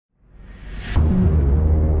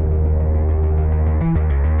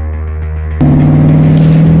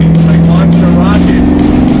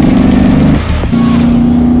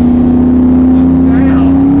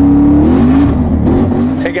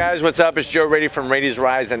what's up? It's Joe Rady from Rady's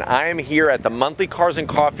Rides, and I am here at the monthly Cars and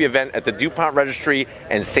Coffee event at the DuPont Registry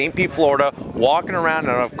in St. Pete, Florida, walking around,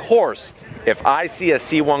 and of course, if I see a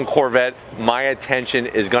C1 Corvette, my attention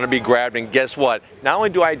is going to be grabbed. And guess what? Not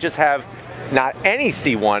only do I just have not any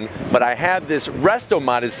C1, but I have this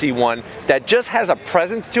resto-modded C1 that just has a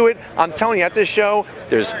presence to it. I'm telling you, at this show,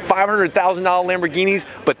 there's $500,000 Lamborghinis,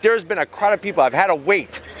 but there's been a crowd of people. I've had to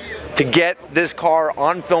wait to get this car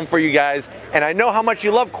on film for you guys, and I know how much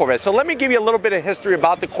you love Corvette. So let me give you a little bit of history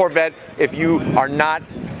about the Corvette if you are not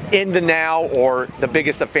in the now or the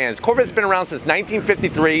biggest of fans. Corvette's been around since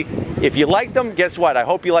 1953. If you like them, guess what? I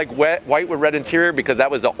hope you like white with red interior, because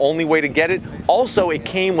that was the only way to get it. Also, it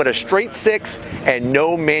came with a straight 6 and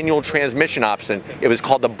no manual transmission option. It was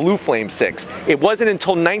called the Blue Flame 6. It wasn't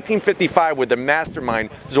until 1955 where the mastermind,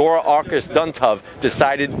 Zora August Duntov,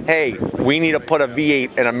 decided, hey, we need to put a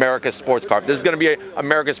V8 in America's sports car. If this is gonna be an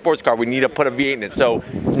American sports car, we need to put a V8 in it. So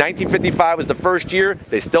 1955 was the first year.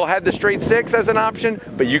 They still had the straight 6 as an option,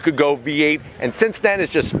 but you could go V8, and since then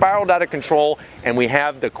it's just spiraled out of control, and we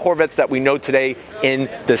have the Corvettes that we know today in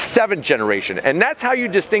the 7th generation. And that's how you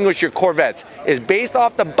distinguish your Corvettes, is based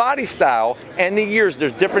off the body style and the years.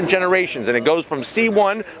 There's different generations, and it goes from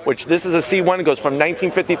C1, which this is a C1, it goes from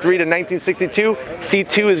 1953 to 1962.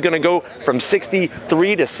 C2 is going to go from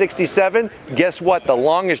 63 to 67. Guess what? The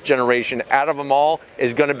longest generation out of them all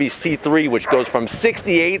is going to be C3, which goes from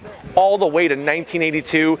 68 all the way to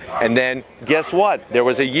 1982. And then guess what? There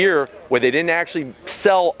was a year where they didn't actually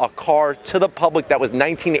sell a car to the public. That was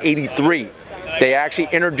 1983. They actually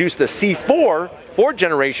introduced the C4, 4th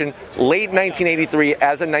generation, late 1983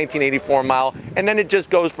 as a 1984 model, and then it just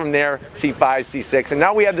goes from there, C5, C6, and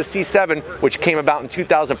now we have the C7, which came about in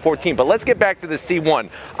 2014. But let's get back to the C1.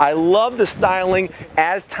 I love the styling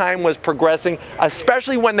as time was progressing,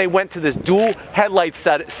 especially when they went to this dual headlight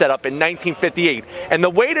setup in 1958. And the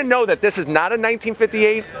way to know that this is not a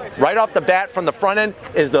 1958, right off the bat from the front end,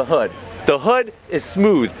 is the hood. The hood is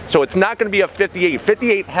smooth, so it's not going to be a 58.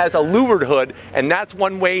 58 has a louvered hood, and that's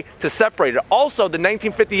one way to separate it. Also, the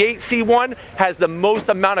 1958 C1 has the most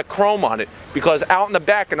amount of chrome on it, because out in the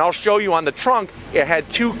back, and I'll show you on the trunk, it had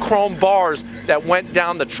 2 chrome bars that went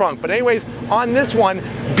down the trunk. But anyways, on this one,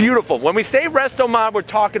 beautiful. When we say resto mod, we're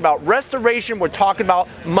talking about restoration, we're talking about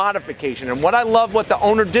modification. And what I love what the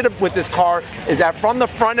owner did with this car is that from the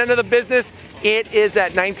front end of the business, it is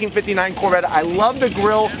that 1959 Corvette. I love the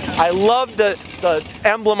grille. I love the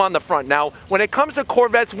emblem on the front. Now, when it comes to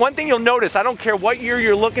Corvettes, one thing you'll notice, I don't care what year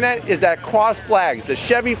you're looking at, is that cross flags. The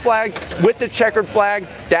Chevy flag with the checkered flag,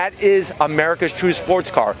 that is America's true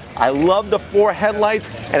sports car. I love the 4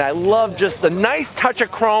 headlights, and I love just the nice touch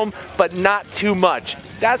of chrome, but not too much.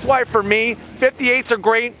 That's why for me, 58s are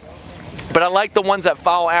great, but I like the ones that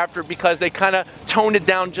follow after because they kind of toned it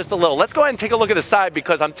down just a little. Let's go ahead and take a look at the side,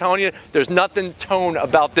 because I'm telling you, there's nothing tone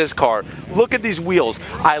about this car. Look at these wheels.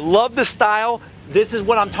 I love the style. This is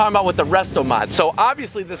what I'm talking about with the resto mod. So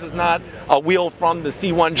obviously this is not a wheel from the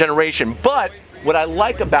C1 generation, but what I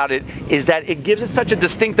like about it is that it gives it such a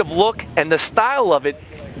distinctive look, and the style of it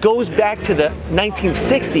goes back to the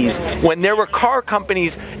 1960s when there were car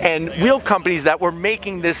companies and wheel companies that were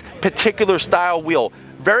making this particular style wheel.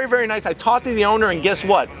 Very, very nice. I talked to the owner, and guess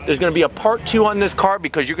what? There's going to be a part 2 on this car,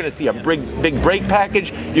 because you're going to see a big brake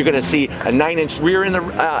package. You're going to see a 9-inch rear in the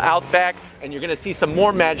out back, and you're going to see some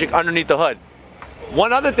more magic underneath the hood.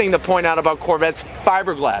 One other thing to point out about Corvettes,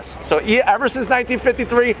 fiberglass. So ever since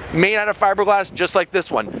 1953, made out of fiberglass, just like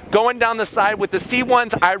this one. Going down the side with the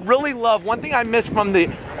C1s, I really love, one thing I miss from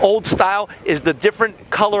the old style is the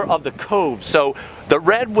different color of the cove. So the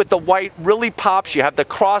red with the white really pops. You have the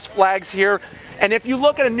cross flags here. And if you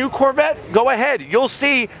look at a new Corvette, go ahead, you'll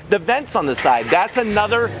see the vents on the side. That's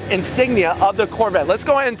another insignia of the Corvette. Let's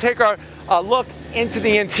go ahead and take our look into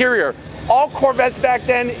the interior. All Corvettes back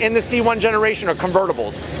then in the C1 generation are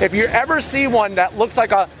convertibles. If you ever see one that looks like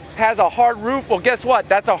has a hard roof, well, guess what?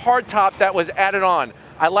 That's a hard top that was added on.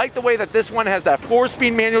 I like the way that this one has that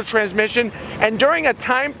 4-speed manual transmission, and during a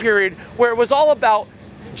time period where it was all about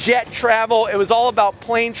jet travel, it was all about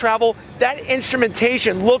plane travel, that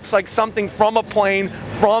instrumentation looks like something from a plane,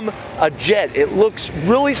 from a jet. It looks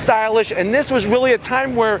really stylish, and this was really a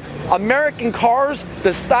time where American cars,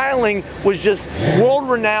 the styling was just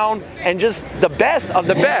world-renowned and just the best of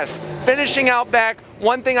the best. Finishing out back,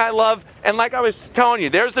 one thing I love, and like I was telling you,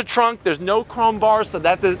 there's the trunk, there's no chrome bars, so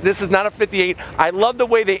that this is not a 58. I love the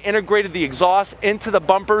way they integrated the exhaust into the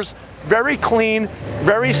bumpers. Very clean,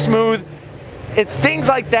 very smooth. It's things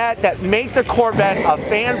like that that make the Corvette a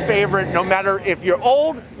fan favorite, no matter if you're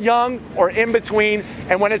old, young, or in between.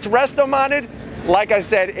 And when it's resto modded, Like I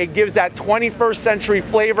said, it gives that 21st century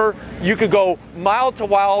flavor. You could go mild to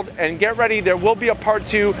wild, and get ready, there will be a part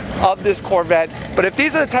 2 of this Corvette. But if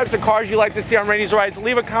these are the types of cars you like to see on Rainey's Rides,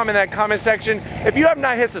 leave a comment in that comment section. If you have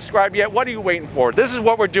not hit subscribe yet, what are you waiting for? This is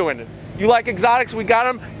what we're doing. You like exotics, we got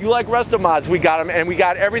them. You like restomods, we got them. And we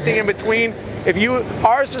got everything in between. If you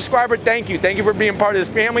are a subscriber, thank you. Thank you for being part of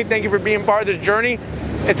this family. Thank you for being part of this journey.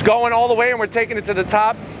 It's going all the way, and we're taking it to the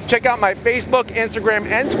top. Check out my Facebook, Instagram,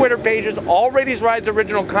 and Twitter pages. All Rainey's Rides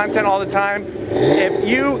original content all the time. If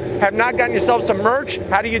you have not gotten yourself some merch,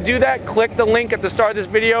 how do you do that? Click the link at the start of this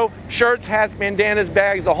video. Shirts, hats, bandanas,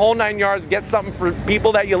 bags, the whole 9 yards. Get something for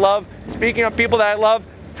people that you love. Speaking of people that I love,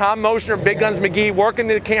 Tom Moschner, Big Guns McGee, working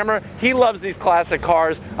the camera. He loves these classic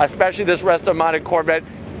cars, especially this resto-modded Corvette.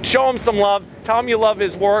 Show him some love. Tell him you love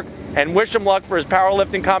his work, and wish him luck for his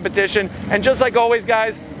powerlifting competition. And just like always,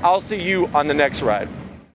 guys, I'll see you on the next ride.